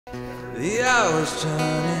The hours turn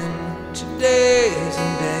into days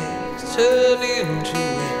and days turn into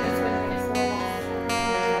weeks.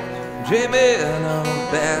 Dreaming of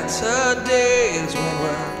better days when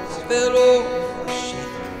words fell over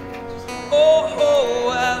sheets. Oh,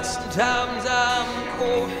 well, sometimes I'm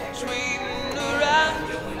cold, sweeping around.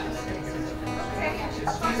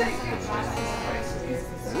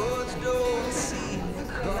 Words don't seem to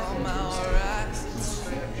come out right.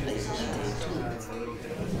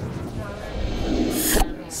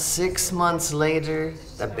 6 months later,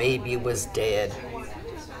 the baby was dead.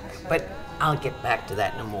 But I'll get back to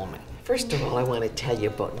that in a moment. First of all, I want to tell you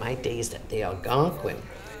about my days at the Algonquin.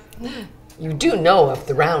 You do know of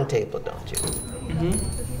the Round Table, don't you? Mm-hmm.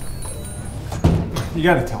 You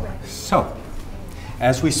gotta tell me. So,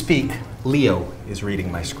 as we speak, Leo is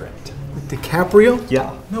reading my script. DiCaprio?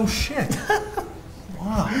 Yeah. No shit.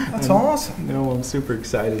 Wow, that's awesome. No, I'm super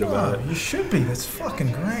excited about it. You should be. That's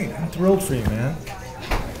fucking great. I'm thrilled for you, man.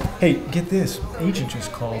 Hey, get this. Agent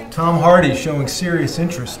just called. Tom Hardy showing serious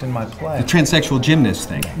interest in my play. The transsexual gymnast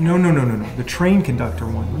thing. No. The train conductor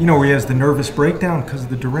one. You know, where he has the nervous breakdown because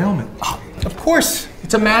of the derailment. Oh, of course.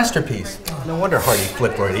 It's a masterpiece. No wonder Hardy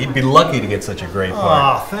flipped for it. He'd be lucky to get such a great part.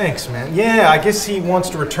 Ah, thanks, man. Yeah, I guess he wants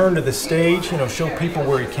to return to the stage, you know, show people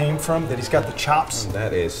where he came from, that he's got the chops.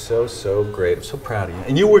 That is so great. I'm so proud of you.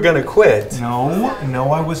 And you were gonna quit. No,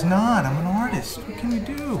 I was not. I'm an artist. What can you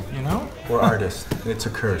do, you know? We're artists. It's a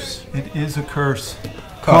curse. It is a curse.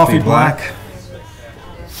 Coffee black.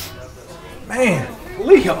 Man,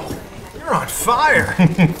 Leo, you're on fire.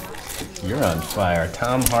 You're on fire.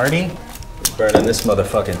 Tom Hardy is burning this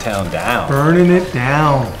motherfucking town down. Burning it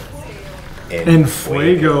down. En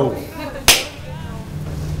fuego.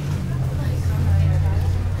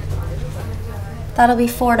 That'll be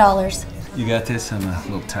 $4. You got this? I'm a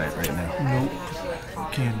little tight right now. Nope.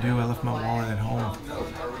 Can't do. I left my wallet at home.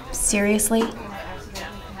 Seriously?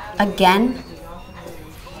 Again?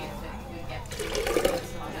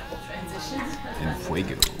 En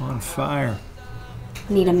fuego. On fire.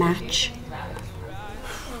 Need a match?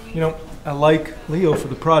 You know, I like Leo for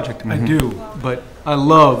the project. I do, but I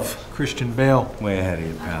love Christian Bale. Way ahead of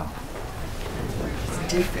you, pal.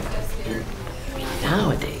 It's different.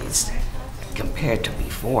 Nowadays, compared to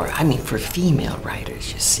before, I mean, for female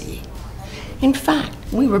writers, you see. In fact,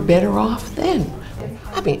 we were better off then.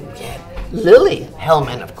 I mean, we had Lily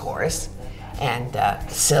Hellman, of course, and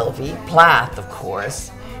Sylvie Plath, of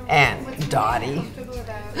course, and Dottie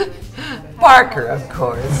Parker, of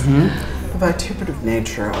course. The vituperative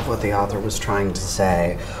nature of what the author was trying to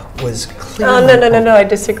say was clear. Oh, no, I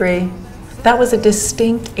disagree. That was a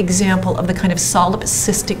distinct example of the kind of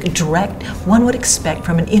solipsistic direct one would expect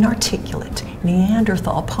from an inarticulate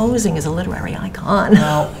Neanderthal posing as a literary icon.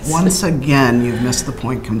 Well, once again, you've missed the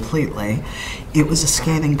point completely. It was a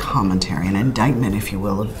scathing commentary, an indictment, if you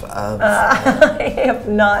will, of... I have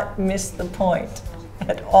not missed the point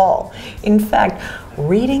at all. In fact,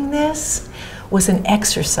 reading this was an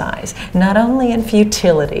exercise, not only in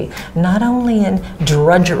futility, not only in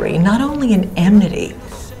drudgery, not only in enmity,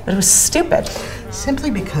 but it was stupid. Simply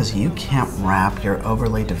because you can't wrap your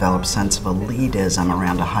overly developed sense of elitism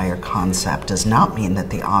around a higher concept does not mean that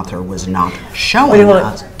the author was not showing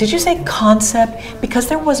us. Did you say concept? Because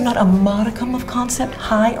there was not a modicum of concept,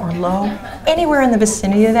 high or low, anywhere in the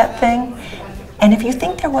vicinity of that thing. And if you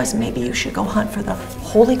think there was, maybe you should go hunt for the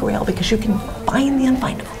Holy Grail because you can find the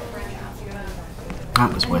unfindable.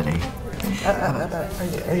 That was witty.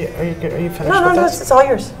 Are you finished with No, this? it's all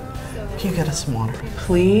yours. Can you get us some water?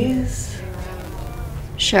 Please?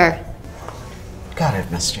 Sure. God,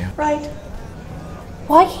 I've missed you. Right.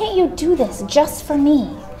 Why can't you do this just for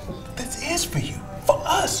me? This is for you. For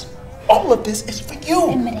us. All of this is for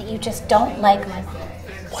you. Admit it, you just don't like my mom.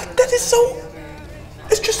 What? That is so...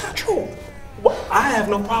 It's just not true. Well, I have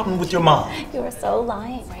no problem with your mom. You are so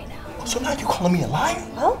lying right now. So now you're calling me a liar?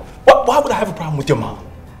 Well? Why would I have a problem with your mom?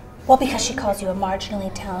 Well, because she calls you a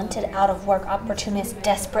marginally talented, out-of-work opportunist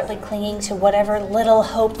desperately clinging to whatever little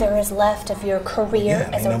hope there is left of your career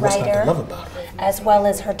as a what's not to writer, love about her? as well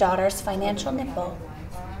as her daughter's financial nipple.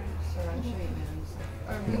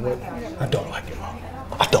 You know what? I don't like your mom.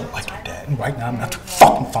 I don't like your dad. And right now, I'm not too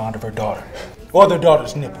fucking fond of her daughter. Or their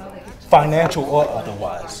daughter's nipple. Financial or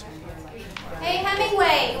otherwise. Hey,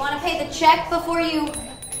 Hemingway, you want to pay the check before you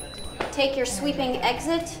take your sweeping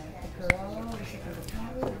exit?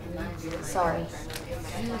 Sorry.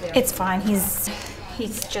 It's fine. He's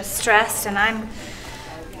just stressed, and I'm...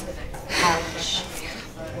 Ouch.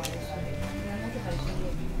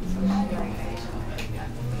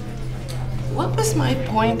 What was my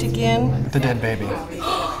point again? The dead baby.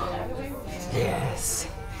 Yes.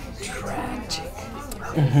 Tragic.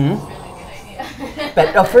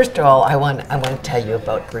 But first of all, I want to tell you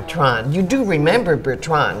about Bertrand. You do remember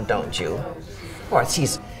Bertrand, don't you? Of course,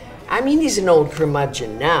 he's an old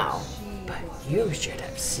curmudgeon now, but you should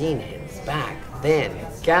have seen him back then,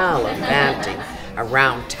 gallivanting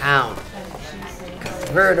around town.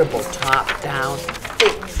 Convertible top down,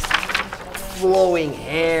 thick, flowing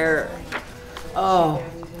hair. Oh,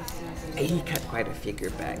 he cut quite a figure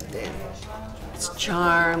back then. It's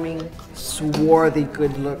charming, swarthy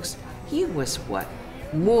good looks. He was what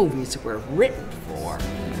movies were written for.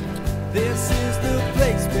 This is the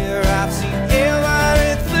place where I've seen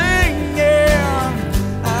everything.